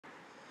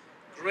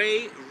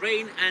Grey,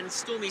 rain and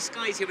stormy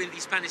skies here in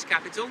the Spanish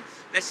capital.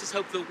 Let's just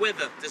hope the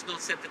weather does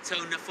not set the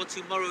tone for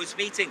tomorrow's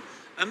meeting.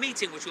 A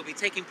meeting which will be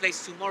taking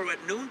place tomorrow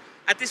at noon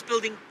at this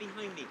building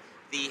behind me,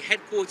 the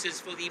headquarters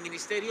for the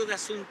Ministerio de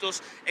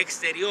Asuntos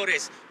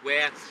Exteriores,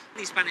 where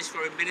the Spanish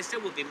Foreign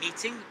Minister will be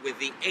meeting with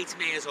the 8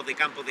 mayors of the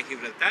Campo de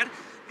Gibraltar,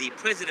 the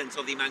president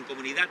of the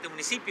Mancomunidad de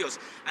Municipios,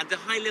 and the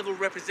high-level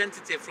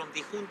representative from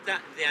the Junta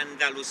de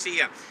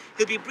Andalucía.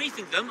 He'll be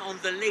briefing them on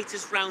the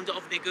latest round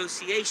of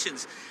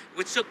negotiations,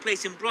 which took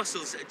place in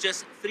Brussels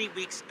just 3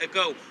 weeks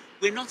ago.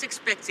 We're not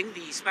expecting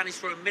the Spanish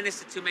Foreign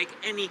Minister to make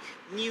any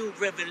new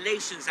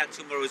revelations at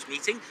tomorrow's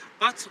meeting,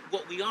 but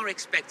what we are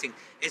expecting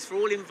is for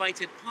all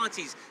invited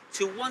parties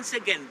to once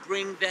again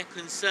bring their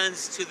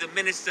concerns to the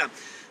Minister.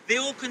 They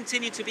all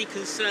continue to be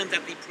concerned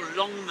at the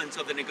prolongment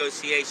of the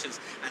negotiations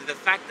and the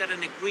fact that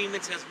an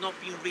agreement has not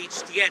been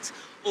reached yet,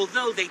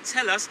 although they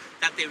tell us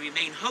that they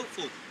remain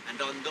hopeful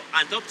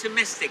and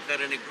optimistic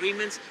that an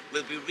agreement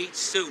will be reached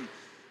soon.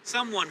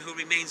 Someone who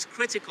remains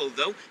critical,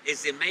 though,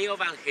 is the mayor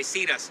of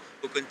Algeciras,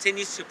 who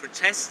continues to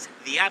protest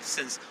the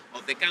absence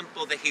of the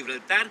Campo de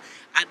Gibraltar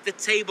at the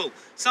table,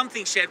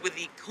 something shared with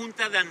the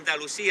Junta de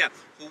Andalucía,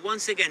 who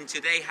once again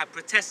today have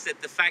protested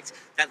the fact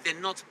that they're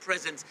not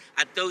present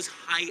at those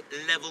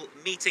high-level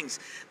meetings.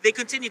 They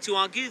continue to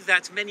argue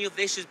that many of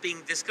the issues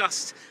being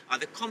discussed are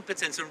the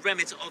competence and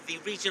remit of the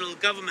regional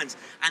government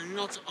and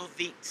not of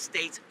the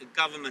state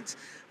government.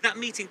 That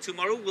meeting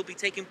tomorrow will be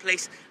taking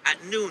place at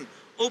noon.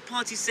 All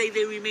parties say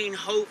they remain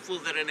hopeful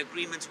that an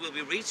agreement will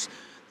be reached.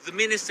 The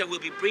minister will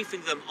be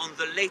briefing them on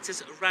the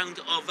latest round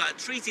of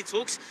treaty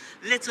talks.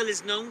 Little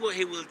is known what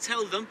he will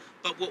tell them,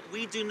 but what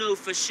we do know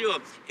for sure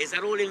is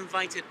that all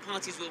invited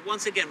parties will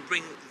once again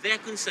bring their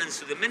concerns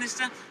to the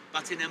minister,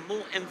 but in a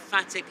more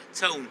emphatic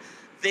tone.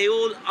 They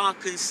all are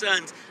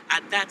concerned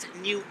at that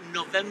new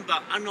November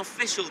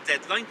unofficial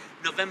deadline,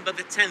 November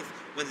the 10th,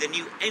 when the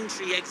new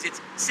entry-exit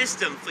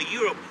system for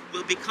Europe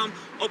will become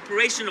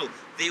operational.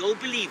 They all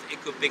believe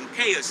it could bring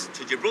chaos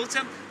to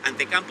Gibraltar and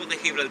the Campo de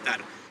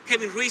Gibraltar.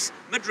 Kevin Ruiz,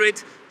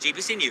 Madrid,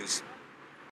 GBC News.